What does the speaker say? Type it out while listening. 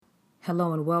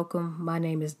Hello and welcome. My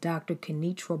name is Dr.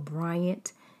 Kenitra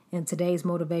Bryant, and today's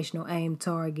motivational aim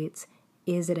targets: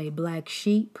 is it a black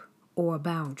sheep or a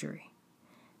boundary?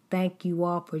 Thank you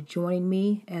all for joining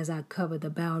me as I cover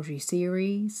the boundary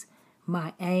series.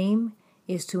 My aim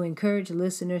is to encourage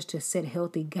listeners to set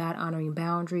healthy, God-honoring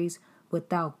boundaries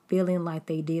without feeling like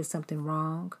they did something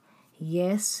wrong.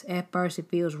 Yes, at first it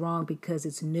feels wrong because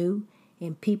it's new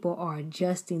and people are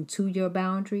adjusting to your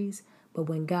boundaries. But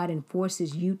when God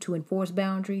enforces you to enforce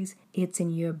boundaries, it's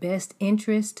in your best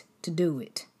interest to do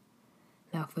it.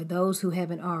 Now, for those who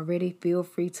haven't already, feel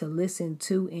free to listen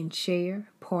to and share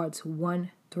parts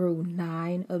 1 through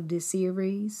 9 of this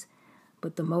series.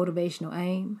 But the motivational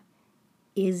aim,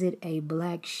 is it a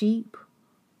black sheep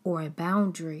or a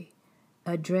boundary,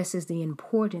 addresses the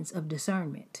importance of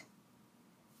discernment.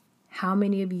 How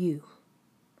many of you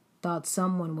thought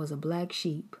someone was a black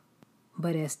sheep,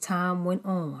 but as time went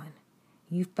on,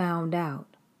 you found out,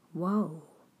 whoa,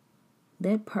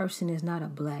 that person is not a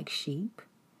black sheep.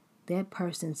 That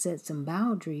person set some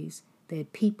boundaries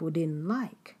that people didn't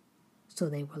like, so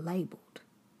they were labeled.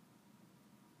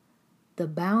 The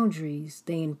boundaries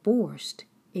they enforced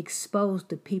exposed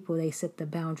the people they set the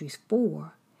boundaries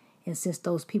for, and since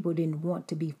those people didn't want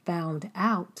to be found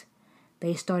out,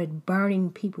 they started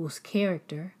burning people's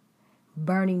character,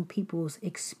 burning people's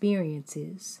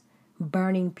experiences,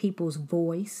 burning people's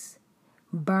voice,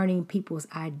 burning people's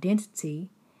identity,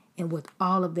 and with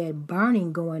all of that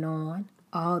burning going on,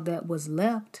 all that was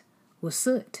left was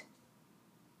soot.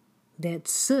 That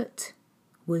soot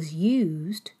was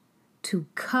used to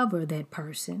cover that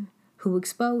person who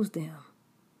exposed them.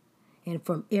 And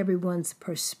from everyone's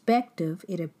perspective,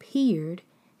 it appeared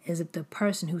as if the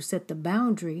person who set the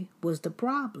boundary was the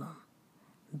problem.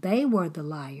 They were the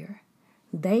liar.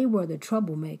 They were the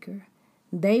troublemaker.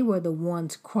 They were the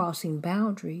ones crossing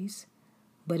boundaries.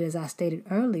 But as I stated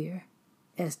earlier,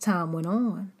 as time went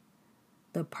on,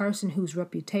 the person whose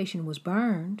reputation was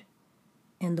burned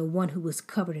and the one who was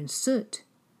covered in soot,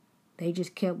 they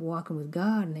just kept walking with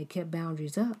God and they kept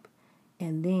boundaries up.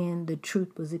 And then the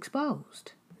truth was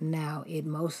exposed. Now, it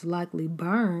most likely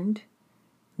burned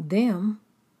them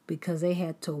because they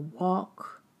had to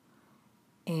walk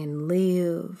and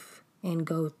live and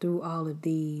go through all of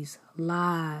these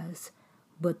lies.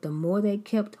 But the more they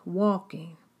kept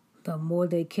walking, the more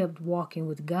they kept walking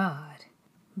with God,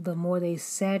 the more they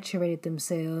saturated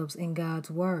themselves in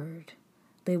God's word.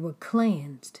 They were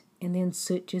cleansed, and then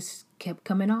soot just kept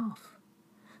coming off.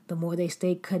 The more they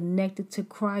stayed connected to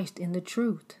Christ in the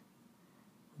truth,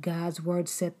 God's word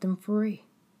set them free.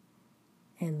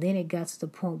 And then it got to the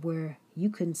point where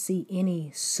you couldn't see any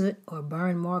soot or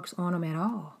burn marks on them at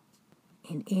all.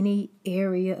 In any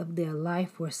area of their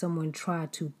life where someone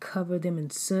tried to cover them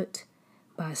in soot,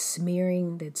 by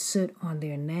smearing that soot on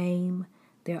their name,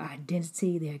 their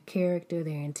identity, their character,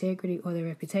 their integrity, or their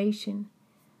reputation,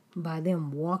 by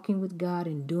them walking with God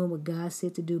and doing what God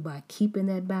said to do, by keeping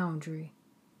that boundary,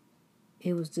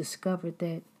 it was discovered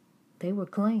that they were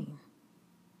clean.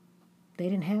 They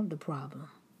didn't have the problem.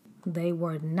 They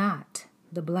were not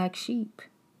the black sheep.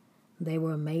 They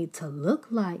were made to look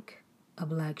like a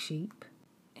black sheep.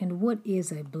 And what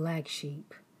is a black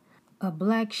sheep? A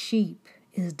black sheep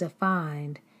is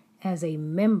defined as a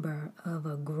member of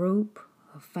a group,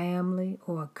 a family,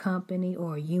 or a company,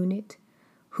 or a unit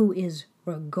who is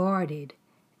regarded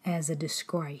as a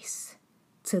disgrace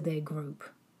to their group.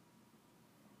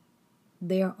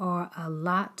 There are a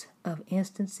lot of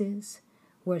instances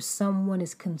where someone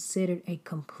is considered a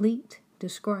complete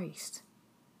disgrace,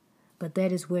 but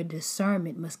that is where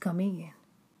discernment must come in.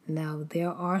 Now,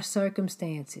 there are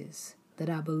circumstances that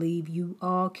I believe you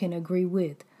all can agree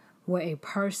with where a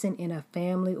person in a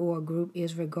family or a group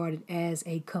is regarded as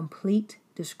a complete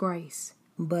disgrace,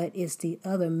 but it's the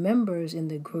other members in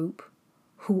the group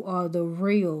who are the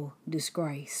real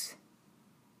disgrace.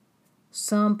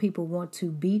 Some people want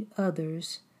to beat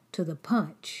others to the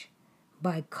punch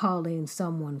by calling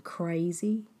someone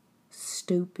crazy,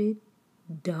 stupid,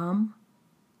 dumb,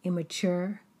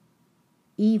 immature,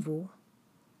 evil,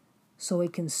 so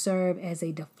it can serve as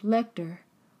a deflector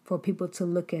for people to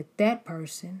look at that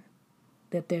person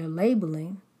that they're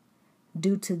labeling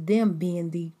due to them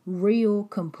being the real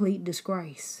complete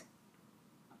disgrace.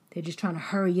 They're just trying to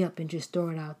hurry up and just throw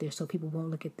it out there so people won't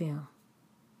look at them.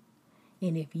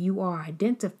 And if you are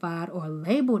identified or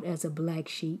labeled as a black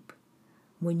sheep,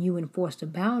 when you enforce a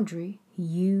boundary,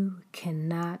 you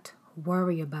cannot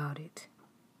worry about it.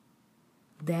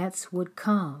 That's what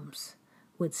comes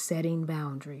with setting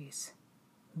boundaries.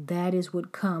 That is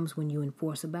what comes when you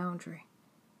enforce a boundary.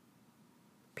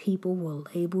 People will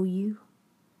label you.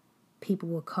 People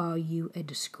will call you a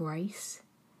disgrace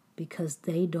because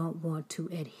they don't want to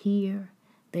adhere.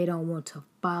 They don't want to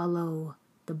follow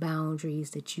the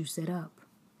boundaries that you set up.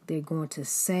 They're going to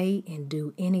say and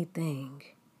do anything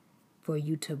for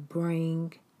you to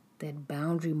bring that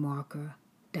boundary marker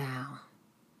down,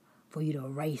 for you to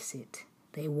erase it.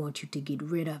 They want you to get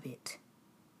rid of it.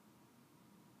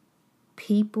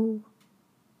 People,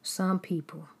 some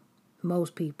people,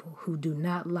 most people who do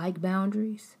not like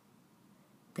boundaries,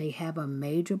 they have a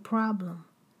major problem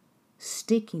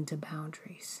sticking to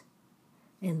boundaries.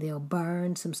 And they'll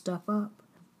burn some stuff up.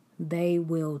 They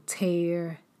will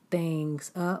tear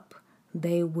things up.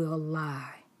 They will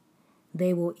lie.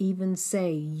 They will even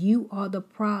say you are the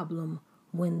problem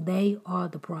when they are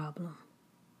the problem.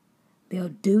 They'll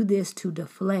do this to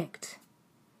deflect.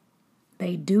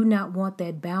 They do not want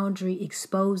that boundary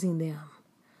exposing them,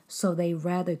 so they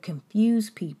rather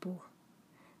confuse people.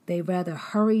 They rather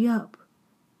hurry up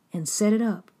and set it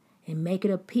up and make it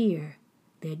appear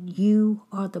that you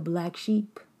are the black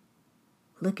sheep.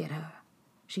 Look at her.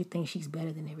 She thinks she's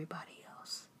better than everybody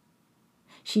else.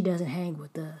 She doesn't hang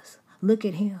with us. Look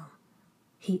at him.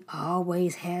 He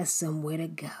always has somewhere to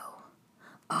go.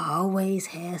 Always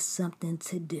has something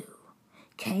to do.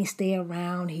 Can't stay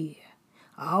around here.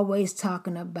 Always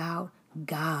talking about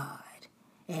God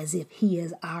as if he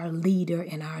is our leader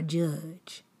and our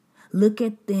judge. Look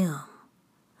at them.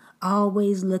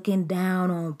 Always looking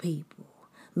down on people.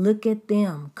 Look at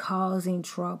them causing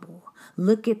trouble.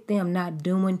 Look at them not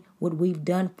doing what we've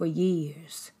done for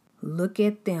years. Look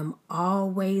at them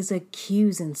always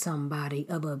accusing somebody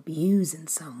of abusing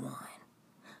someone.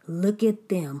 Look at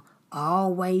them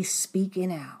always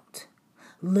speaking out.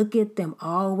 Look at them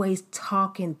always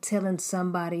talking, telling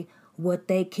somebody what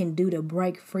they can do to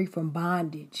break free from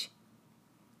bondage.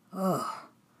 Ugh.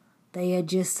 They are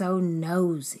just so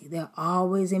nosy. They're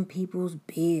always in people's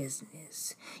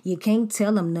business. You can't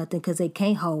tell them nothing because they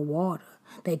can't hold water.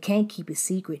 They can't keep it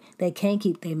secret. They can't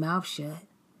keep their mouth shut.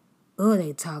 Oh,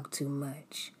 they talk too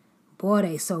much. Boy,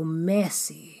 they so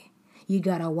messy. You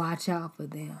gotta watch out for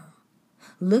them.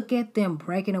 Look at them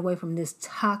breaking away from this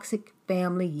toxic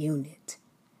family unit.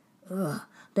 Ugh,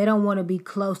 they don't want to be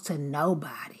close to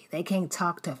nobody. They can't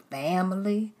talk to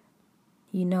family.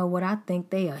 You know what? I think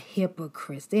they are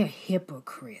hypocrites. They're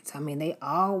hypocrites. I mean, they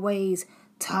always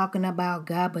talking about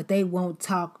God, but they won't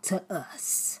talk to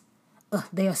us.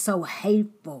 They are so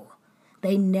hateful.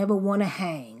 They never want to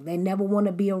hang. They never want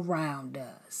to be around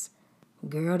us.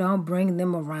 Girl, don't bring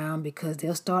them around because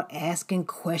they'll start asking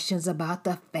questions about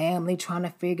the family, trying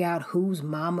to figure out whose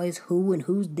mama is who and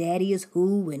whose daddy is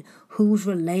who and who's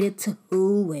related to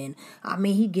who. And I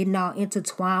mean, he getting all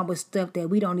intertwined with stuff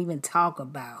that we don't even talk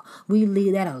about. We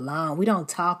leave that alone. We don't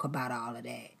talk about all of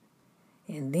that.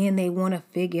 And then they want to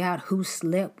figure out who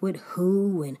slept with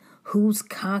who and whose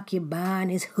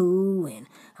concubine is who. And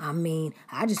I mean,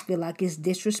 I just feel like it's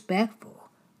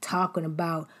disrespectful talking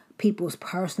about people's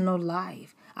personal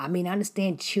life. I mean, I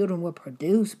understand children were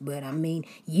produced, but I mean,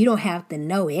 you don't have to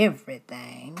know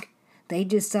everything. They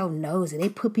just so nosy. They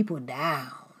put people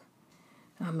down.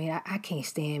 I mean, I can't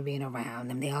stand being around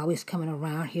them. They always coming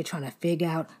around here trying to figure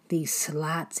out these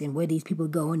slots and where these people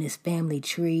go in this family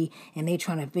tree. And they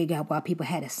trying to figure out why people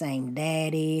had the same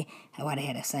daddy, why they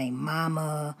had the same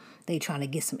mama. They trying to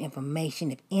get some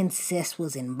information if incest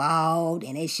was involved.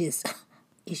 And it's just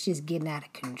getting out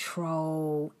of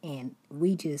control. And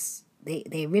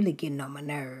they really getting on my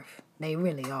nerve. They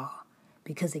really are.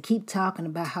 Because they keep talking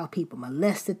about how people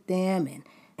molested them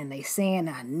and they saying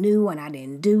I knew and I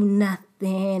didn't do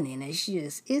nothing, and it's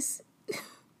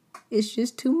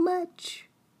just too much.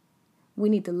 We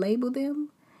need to label them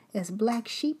as black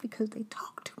sheep because they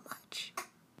talk too much.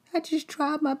 I just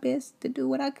tried my best to do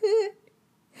what I could,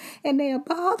 and they are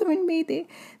bothering me.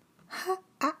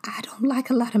 I don't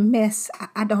like a lot of mess.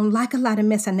 I don't like a lot of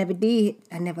mess. I never did.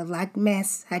 I never liked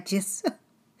mess. I just...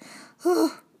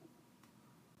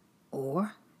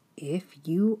 Or... if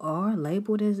you are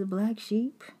labeled as a black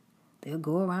sheep, they'll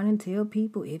go around and tell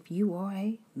people if you are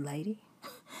a lady,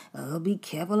 be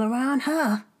careful around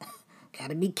her.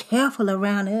 Gotta be careful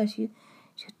around her. She'll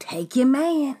take your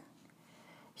man.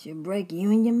 She'll break you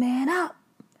and your man up.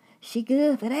 She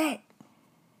good for that.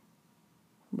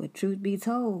 But truth be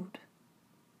told,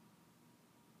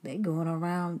 they going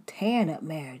around tearing up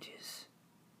marriages,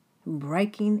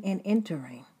 breaking and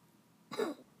entering.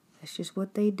 That's just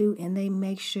what they do, and they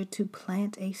make sure to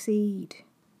plant a seed.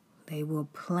 They will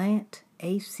plant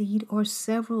a seed or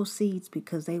several seeds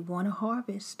because they want to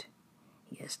harvest.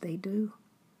 Yes, they do.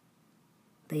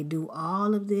 They do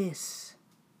all of this.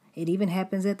 It even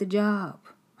happens at the job.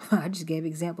 I just gave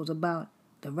examples about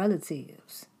the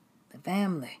relatives, the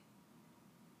family.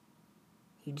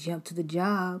 You jump to the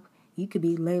job, you could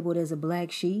be labeled as a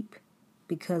black sheep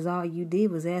because all you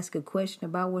did was ask a question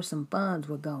about where some funds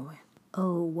were going.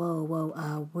 Oh,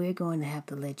 whoa, we're going to have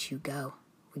to let you go.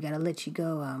 We got to let you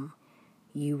go.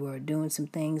 You were doing some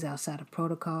things outside of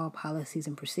protocol, policies,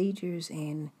 and procedures,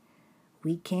 and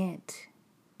we can't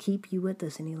keep you with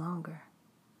us any longer.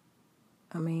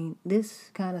 I mean, this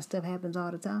kind of stuff happens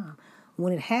all the time.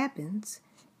 When it happens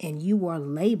and you are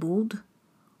labeled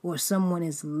or someone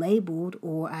is labeled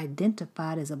or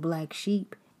identified as a black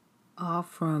sheep, all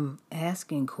from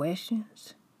asking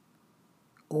questions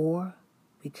or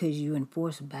because you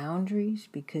enforce boundaries,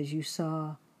 because you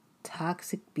saw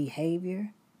toxic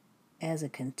behavior as a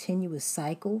continuous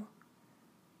cycle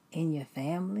in your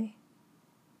family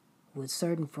with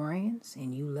certain friends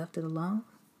and you left it alone,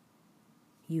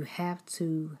 you have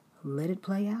to let it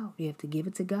play out. You have to give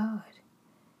it to God.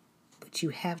 But you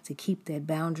have to keep that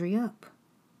boundary up.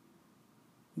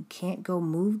 You can't go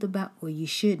move you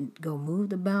shouldn't go move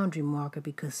the boundary marker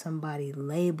because somebody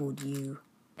labeled you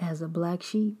as a black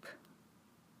sheep.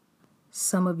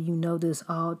 Some of you know this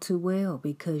all too well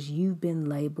because you've been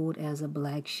labeled as a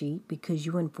black sheep because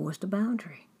you enforced a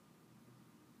boundary.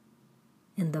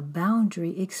 And the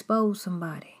boundary exposed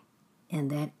somebody, and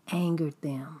that angered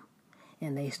them,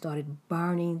 and they started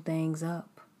burning things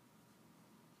up.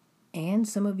 And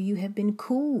some of you have been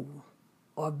cool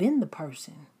or been the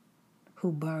person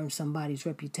who burned somebody's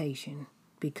reputation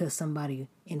because somebody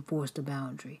enforced a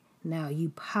boundary. Now,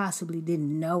 you possibly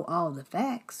didn't know all the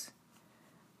facts,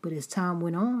 but as time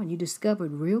went on, you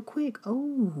discovered real quick,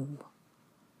 oh,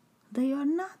 they are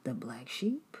not the black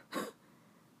sheep.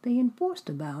 They enforced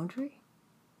a boundary.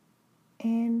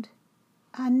 And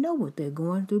I know what they're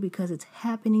going through because it's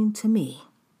happening to me.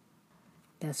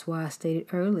 That's why I stated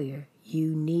earlier,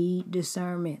 you need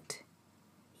discernment.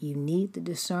 You need the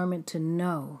discernment to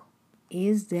know,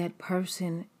 is that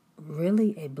person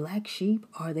really a black sheep?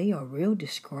 Are they a real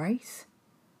disgrace?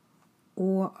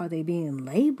 Or are they being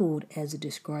labeled as a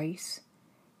disgrace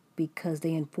because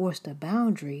they enforced a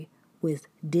boundary with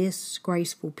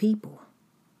disgraceful people?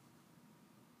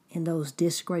 And those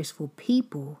disgraceful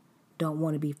people don't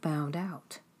want to be found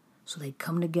out. So they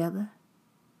come together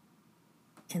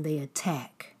and they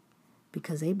attack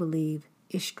because they believe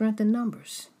it's strength in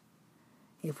numbers.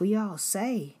 If we all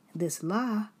say this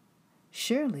lie,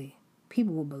 surely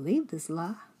people will believe this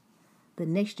lie. The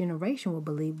next generation will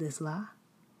believe this lie.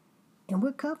 And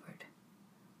we're covered.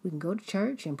 We can go to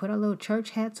church and put our little church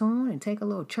hats on and take our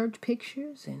little church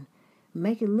pictures and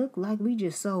make it look like we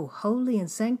just so holy and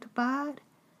sanctified.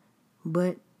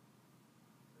 But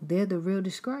they're the real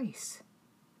disgrace.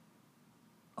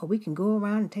 Or we can go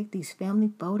around and take these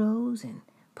family photos and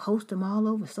post them all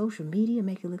over social media,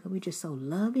 make it look like we're just so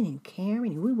loving and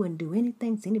caring and we wouldn't do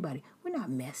anything to anybody. We're not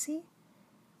messy.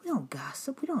 We don't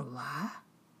gossip. We don't lie.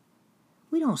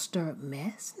 We don't stir up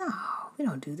mess. No, we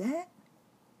don't do that.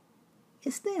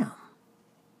 It's them.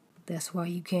 That's why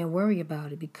you can't worry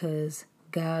about it because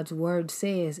God's word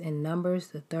says in Numbers,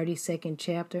 the 32nd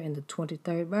chapter and the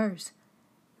 23rd verse,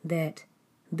 that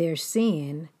their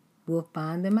sin will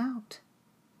find them out.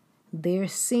 Their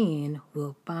sin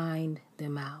will find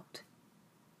them out.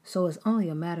 So it's only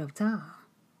a matter of time.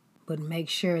 But make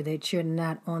sure that you're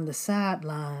not on the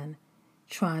sideline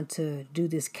trying to do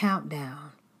this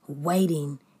countdown,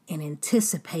 waiting and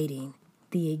anticipating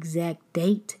the exact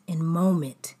date and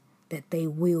moment that they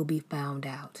will be found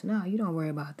out. No, you don't worry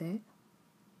about that.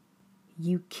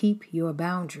 You keep your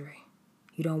boundary.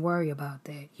 You don't worry about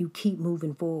that. You keep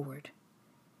moving forward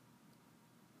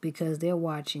because they're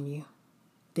watching you.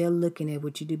 They're looking at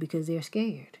what you do because they're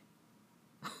scared.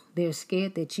 They're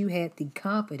scared that you had the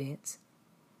confidence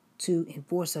to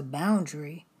enforce a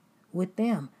boundary with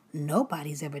them.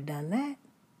 Nobody's ever done that.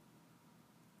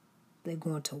 They're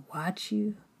going to watch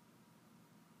you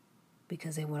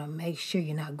because they want to make sure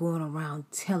you're not going around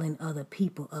telling other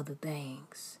people other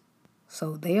things.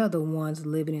 So they are the ones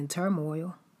living in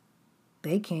turmoil.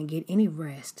 They can't get any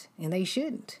rest, and they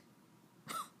shouldn't.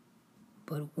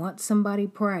 But once somebody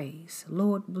prays,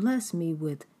 Lord, bless me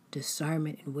with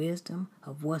discernment and wisdom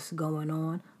of what's going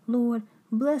on. Lord,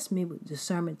 bless me with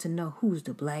discernment to know who's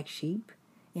the black sheep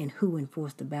and who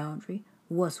enforced the boundary,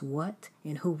 what's what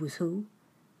and who was who.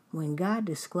 When God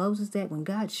discloses that, when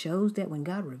God shows that, when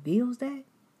God reveals that,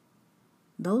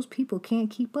 those people can't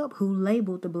keep up who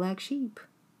labeled the black sheep.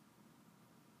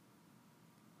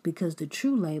 Because the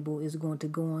true label is going to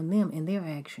go on them and their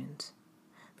actions.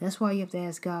 That's why you have to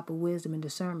ask God for wisdom and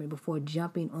discernment before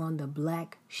jumping on the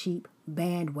black sheep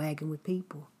bandwagon with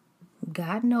people.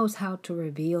 God knows how to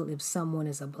reveal if someone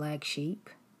is a black sheep.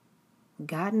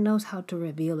 God knows how to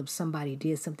reveal if somebody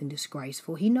did something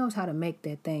disgraceful. He knows how to make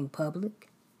that thing public.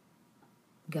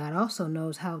 God also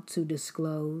knows how to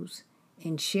disclose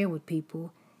and share with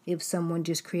people if someone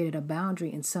just created a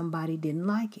boundary and somebody didn't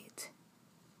like it.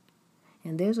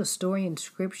 And there's a story in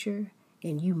Scripture,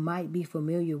 and you might be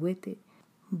familiar with it,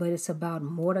 but it's about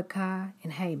Mordecai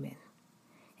and Haman.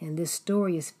 And this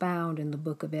story is found in the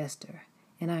book of Esther,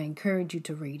 and I encourage you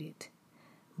to read it.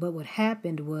 But what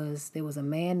happened was there was a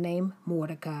man named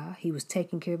Mordecai. He was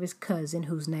taking care of his cousin,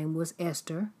 whose name was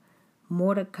Esther.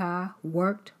 Mordecai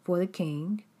worked for the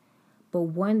king, but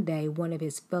one day one of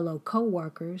his fellow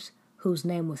co-workers, whose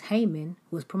name was Haman,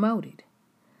 was promoted.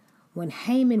 When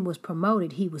Haman was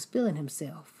promoted, he was feeling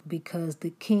himself because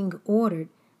the king ordered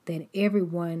that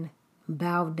everyone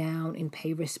bow down and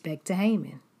pay respect to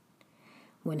Haman.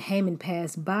 When Haman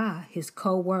passed by, his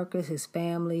co-workers, his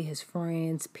family, his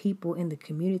friends, people in the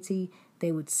community,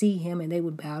 they would see him and they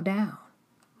would bow down.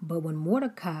 But when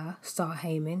Mordecai saw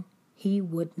Haman, he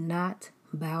would not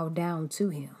bow down to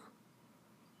him.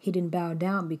 He didn't bow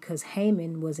down because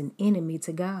Haman was an enemy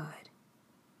to God.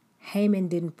 Haman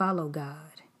didn't follow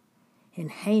God. And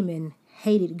Haman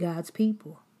hated God's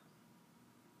people.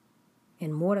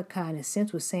 And Mordecai, in a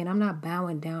sense, was saying, I'm not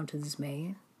bowing down to this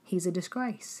man. He's a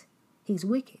disgrace. He's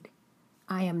wicked.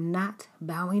 I am not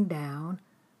bowing down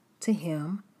to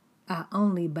him. I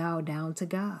only bow down to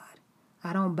God.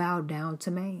 I don't bow down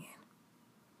to man.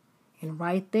 And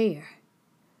right there,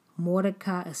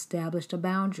 Mordecai established a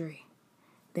boundary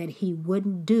that he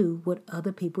wouldn't do what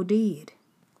other people did.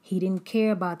 He didn't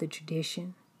care about the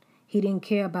tradition. He didn't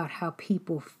care about how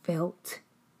people felt.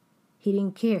 He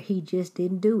didn't care. He just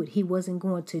didn't do it. He wasn't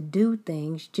going to do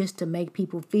things just to make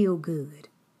people feel good.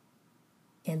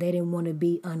 And they didn't want to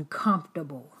be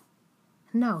uncomfortable.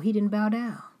 No, he didn't bow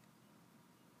down.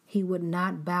 He would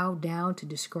not bow down to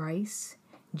disgrace,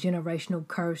 generational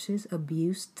curses,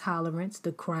 abuse, tolerance,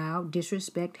 the crowd,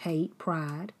 disrespect, hate,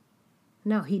 pride.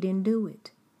 No, he didn't do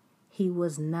it. He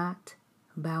was not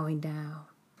bowing down.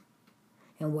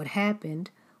 And what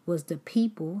happened was the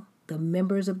people, the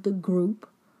members of the group,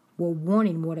 were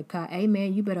warning Mordecai, hey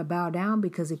man, you better bow down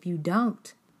because if you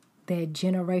don't, that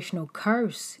generational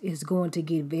curse is going to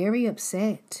get very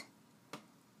upset.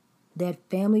 That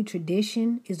family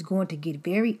tradition is going to get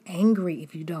very angry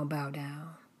if you don't bow down.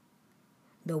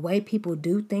 The way people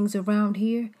do things around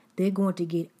here, they're going to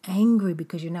get angry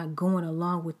because you're not going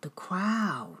along with the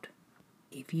crowd.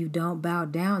 If you don't bow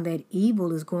down, that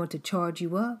evil is going to charge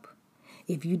you up.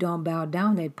 If you don't bow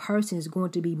down, that person is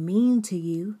going to be mean to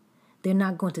you. They're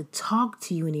not going to talk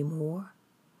to you anymore.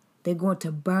 They're going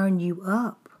to burn you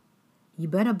up. You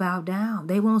better bow down.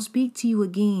 They won't speak to you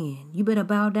again. You better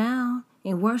bow down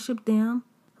and worship them.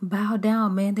 Bow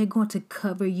down, man. They're going to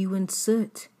cover you in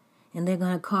soot. And they're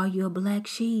going to call you a black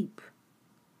sheep.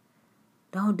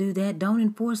 Don't do that. Don't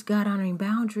enforce God-honoring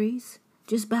boundaries.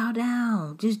 Just bow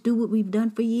down. Just do what we've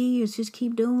done for years. Just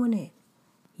keep doing it.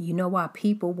 You know why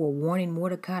people were warning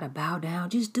Mordecai to bow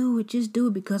down? Just do it. Just do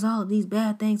it because all of these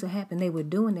bad things are happening. They were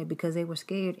doing that because they were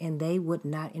scared and they would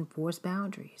not enforce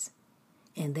boundaries.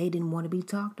 And they didn't want to be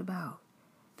talked about.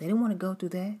 They didn't want to go through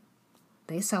that.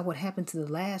 They saw what happened to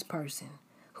the last person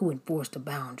who enforced a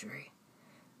boundary.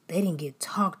 They didn't get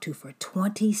talked to for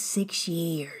 26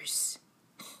 years.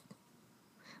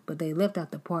 But they left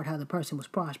out the part how the person was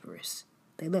prosperous.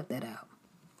 They left that out.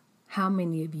 How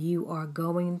many of you are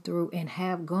going through and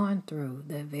have gone through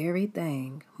the very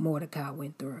thing Mordecai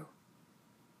went through?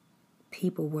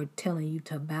 People were telling you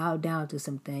to bow down to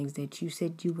some things that you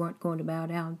said you weren't going to bow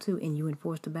down to, and you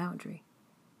enforced a boundary.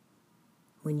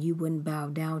 When you wouldn't bow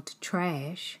down to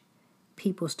trash,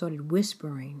 people started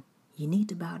whispering, you need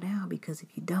to bow down because if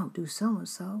you don't do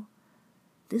so-and-so,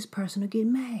 this person will get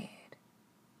mad.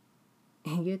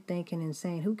 And you're thinking and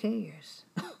saying, who cares?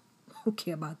 I don't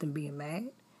care about them being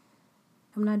mad.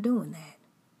 I'm not doing that.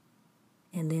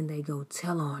 And then they go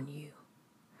tell on you.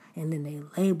 And then they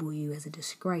label you as a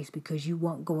disgrace because you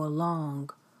won't go along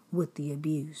with the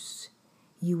abuse.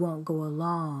 You won't go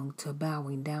along to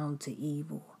bowing down to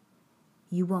evil.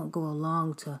 You won't go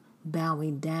along to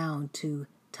bowing down to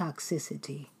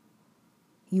toxicity.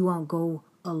 You won't go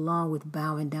along with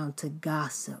bowing down to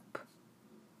gossip.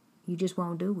 You just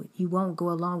won't do it. You won't go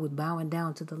along with bowing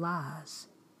down to the lies.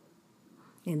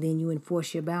 And then you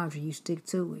enforce your boundary. You stick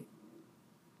to it.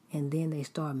 And then they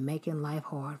start making life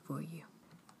hard for you.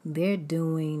 They're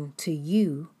doing to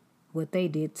you what they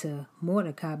did to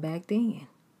Mordecai back then.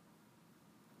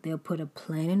 They'll put a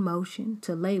plan in motion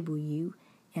to label you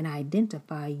and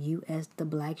identify you as the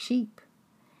black sheep.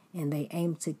 And they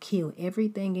aim to kill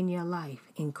everything in your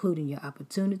life, including your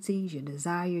opportunities, your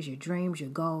desires, your dreams, your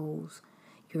goals,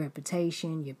 your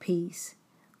reputation, your peace,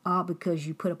 all because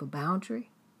you put up a boundary.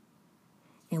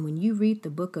 And when you read the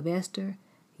book of Esther,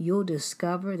 you'll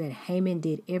discover that Haman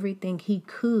did everything he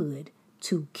could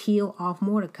to kill off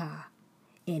Mordecai.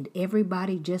 And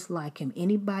everybody just like him,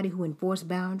 anybody who enforced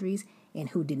boundaries and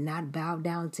who did not bow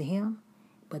down to him,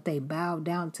 but they bowed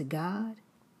down to God,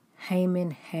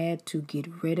 Haman had to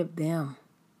get rid of them.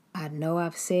 I know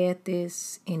I've said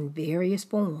this in various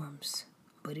forms,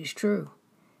 but it's true.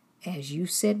 As you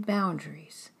set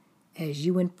boundaries, as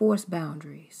you enforce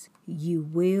boundaries, you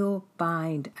will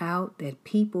find out that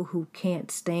people who can't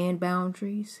stand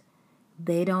boundaries,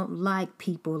 they don't like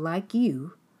people like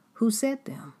you who set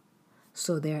them.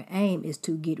 So their aim is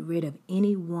to get rid of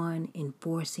anyone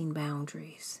enforcing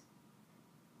boundaries.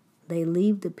 They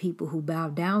leave the people who bow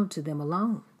down to them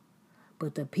alone.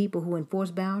 But the people who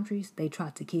enforce boundaries, they try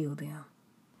to kill them.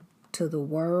 To the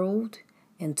world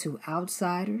and to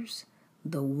outsiders,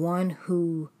 the one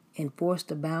who enforced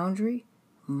the boundary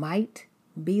might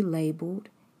be labeled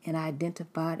and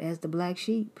identified as the black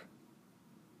sheep.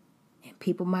 And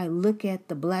people might look at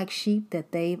the black sheep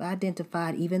that they've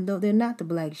identified, even though they're not the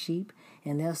black sheep,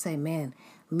 and they'll say, man,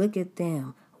 look at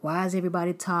them. Why is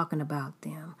everybody talking about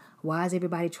them? Why is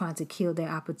everybody trying to kill their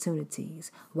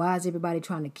opportunities? Why is everybody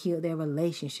trying to kill their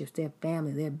relationships, their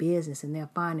family, their business, and their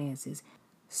finances?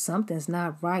 Something's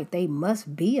not right. They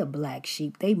must be a black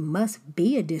sheep. They must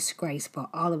be a disgrace for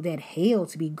all of that hell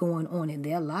to be going on in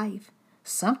their life.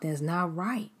 Something's not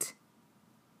right.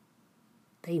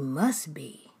 They must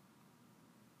be.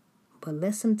 But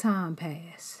let some time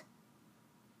pass.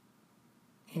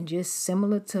 And just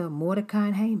similar to Mordecai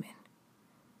and Haman,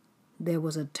 there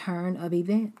was a turn of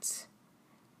events.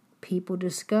 People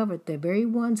discovered the very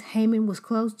ones Haman was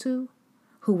close to,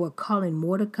 who were calling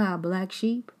Mordecai a black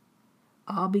sheep,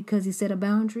 all because he set a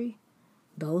boundary.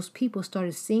 Those people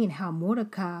started seeing how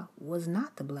Mordecai was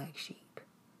not the black sheep.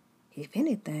 If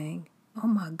anything, oh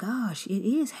my gosh, it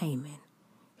is Haman.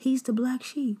 He's the black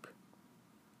sheep.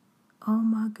 Oh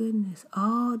my goodness,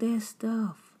 all that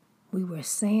stuff we were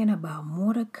saying about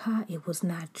Mordecai, it was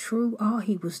not true. All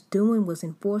he was doing was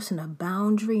enforcing a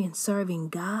boundary and serving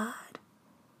God.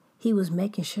 He was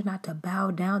making sure not to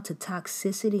bow down to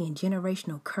toxicity and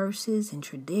generational curses and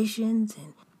traditions.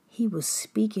 And he was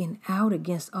speaking out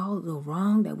against all the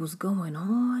wrong that was going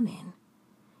on. And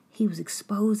he was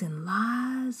exposing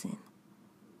lies. And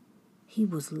he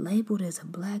was labeled as a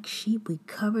black sheep. We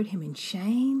covered him in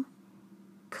shame,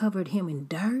 covered him in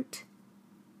dirt.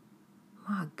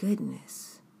 My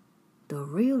goodness, the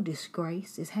real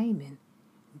disgrace is Haman.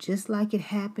 Just like it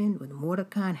happened with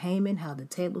Mordecai and Haman, how the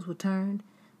tables were turned,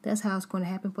 that's how it's going to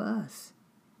happen for us.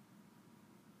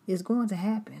 It's going to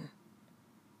happen.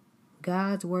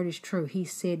 God's word is true. He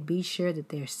said, be sure that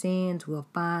their sins will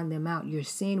find them out. Your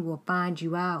sin will find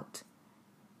you out.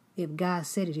 If God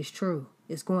said it is true,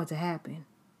 it's going to happen.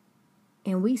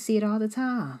 And we see it all the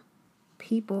time.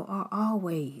 People are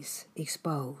always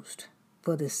exposed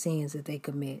for the sins that they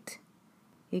commit.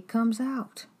 It comes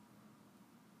out.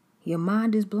 Your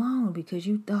mind is blown because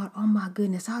you thought, oh my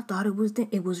goodness, I thought it was them.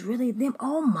 It was really them.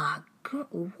 Oh my God,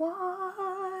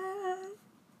 what?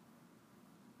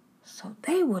 So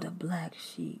they were the black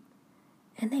sheep.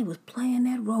 And they was playing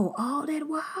that role all that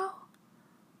while?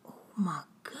 Oh my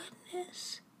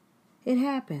goodness. It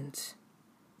happens.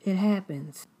 It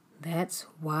happens. That's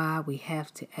why we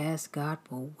have to ask God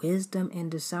for wisdom and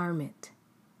discernment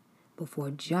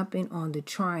before jumping on the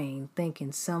train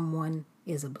thinking someone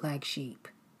is a black sheep.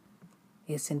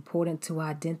 It's important to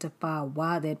identify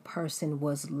why that person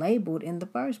was labeled in the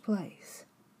first place.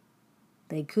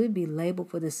 They could be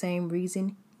labeled for the same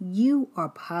reason you are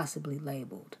possibly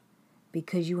labeled,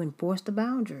 because you enforced the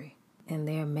boundary, and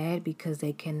they're mad because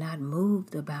they cannot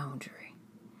move the boundary.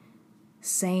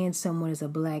 Saying someone is a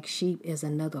black sheep is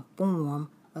another form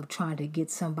of trying to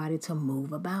get somebody to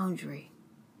move a boundary.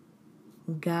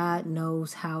 God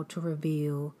knows how to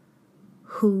reveal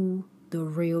who the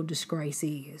real disgrace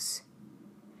is.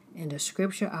 And the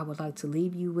scripture I would like to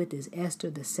leave you with is Esther,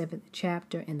 the 7th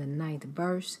chapter and the 9th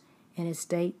verse. And it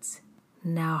states,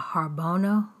 now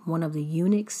Harbona, one of the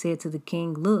eunuchs, said to the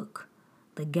king, look,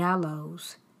 the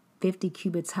gallows, 50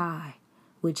 cubits high,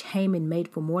 which Haman made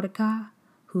for Mordecai,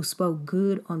 who spoke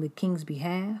good on the king's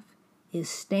behalf, is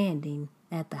standing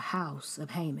at the house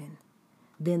of Haman.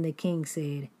 Then the king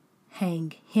said,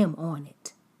 hang him on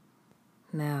it.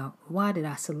 Now, why did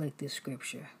I select this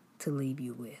scripture to leave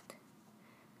you with?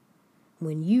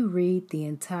 When you read the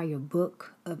entire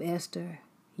book of Esther,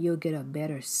 you'll get a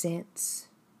better sense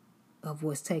of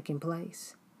what's taking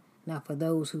place. Now, for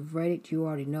those who've read it, you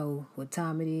already know what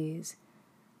time it is.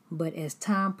 But as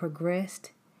time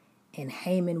progressed, and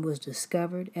Haman was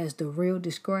discovered as the real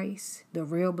disgrace, the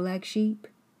real black sheep,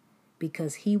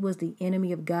 because he was the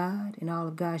enemy of God and all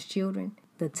of God's children,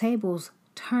 the tables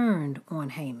turned on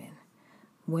Haman.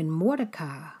 When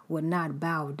Mordecai would not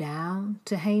bow down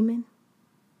to Haman,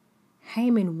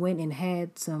 Haman went and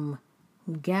had some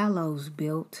gallows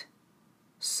built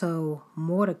so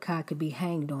Mordecai could be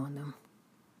hanged on them.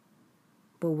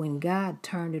 But when God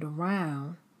turned it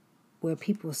around, where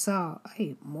people saw,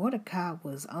 hey, Mordecai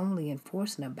was only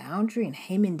enforcing a boundary and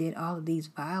Haman did all of these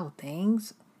vile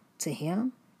things to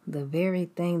him, the very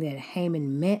thing that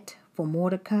Haman meant for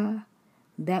Mordecai,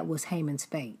 that was Haman's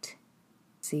fate.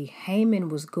 See, Haman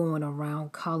was going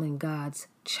around calling God's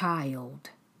child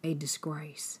a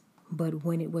disgrace. But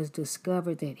when it was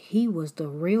discovered that he was the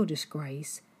real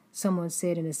disgrace, someone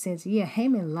said in a sense, yeah,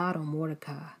 Haman lied on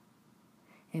Mordecai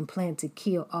and planned to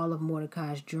kill all of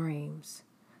Mordecai's dreams,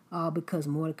 all because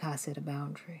Mordecai set a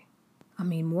boundary.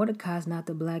 Mordecai's not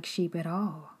the black sheep at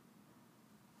all.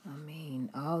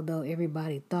 Although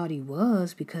everybody thought he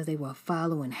was because they were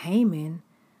following Haman,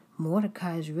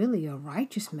 Mordecai is really a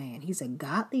righteous man. He's a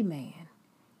godly man.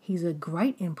 He's a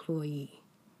great employee.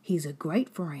 He's a great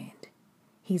friend.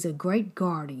 He's a great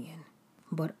guardian.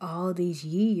 But all these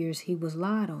years he was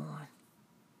lied on.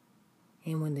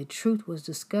 And when the truth was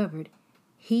discovered,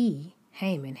 he,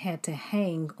 Haman, had to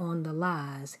hang on the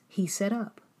lies he set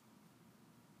up.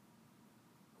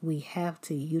 We have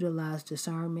to utilize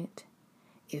discernment.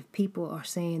 If people are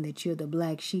saying that you're the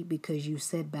black sheep because you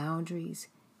set boundaries,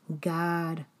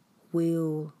 God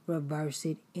will reverse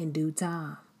it in due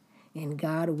time. And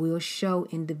God will show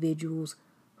individuals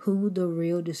who the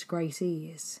real disgrace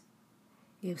is.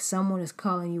 If someone is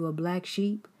calling you a black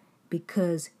sheep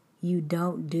because you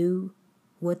don't do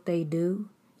what they do,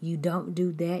 you don't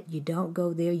do that, you don't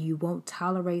go there, you won't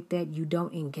tolerate that, you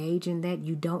don't engage in that,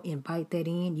 you don't invite that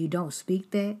in, you don't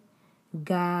speak that,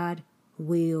 God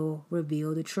will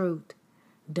reveal the truth.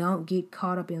 Don't get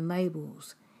caught up in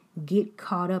labels. Get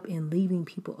caught up in leaving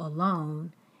people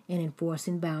alone and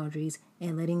enforcing boundaries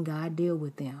and letting God deal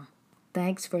with them.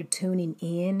 Thanks for tuning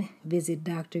in. Visit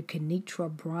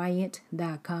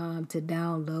drkenitrabryant.com to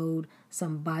download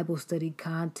some Bible study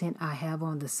content I have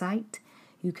on the site.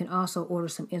 You can also order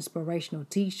some inspirational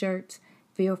t-shirts.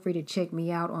 Feel free to check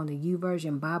me out on the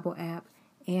YouVersion Bible app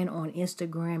and on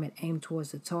Instagram at Aim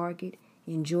Towards the Target.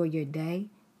 Enjoy your day.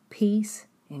 Peace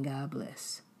and God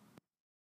bless.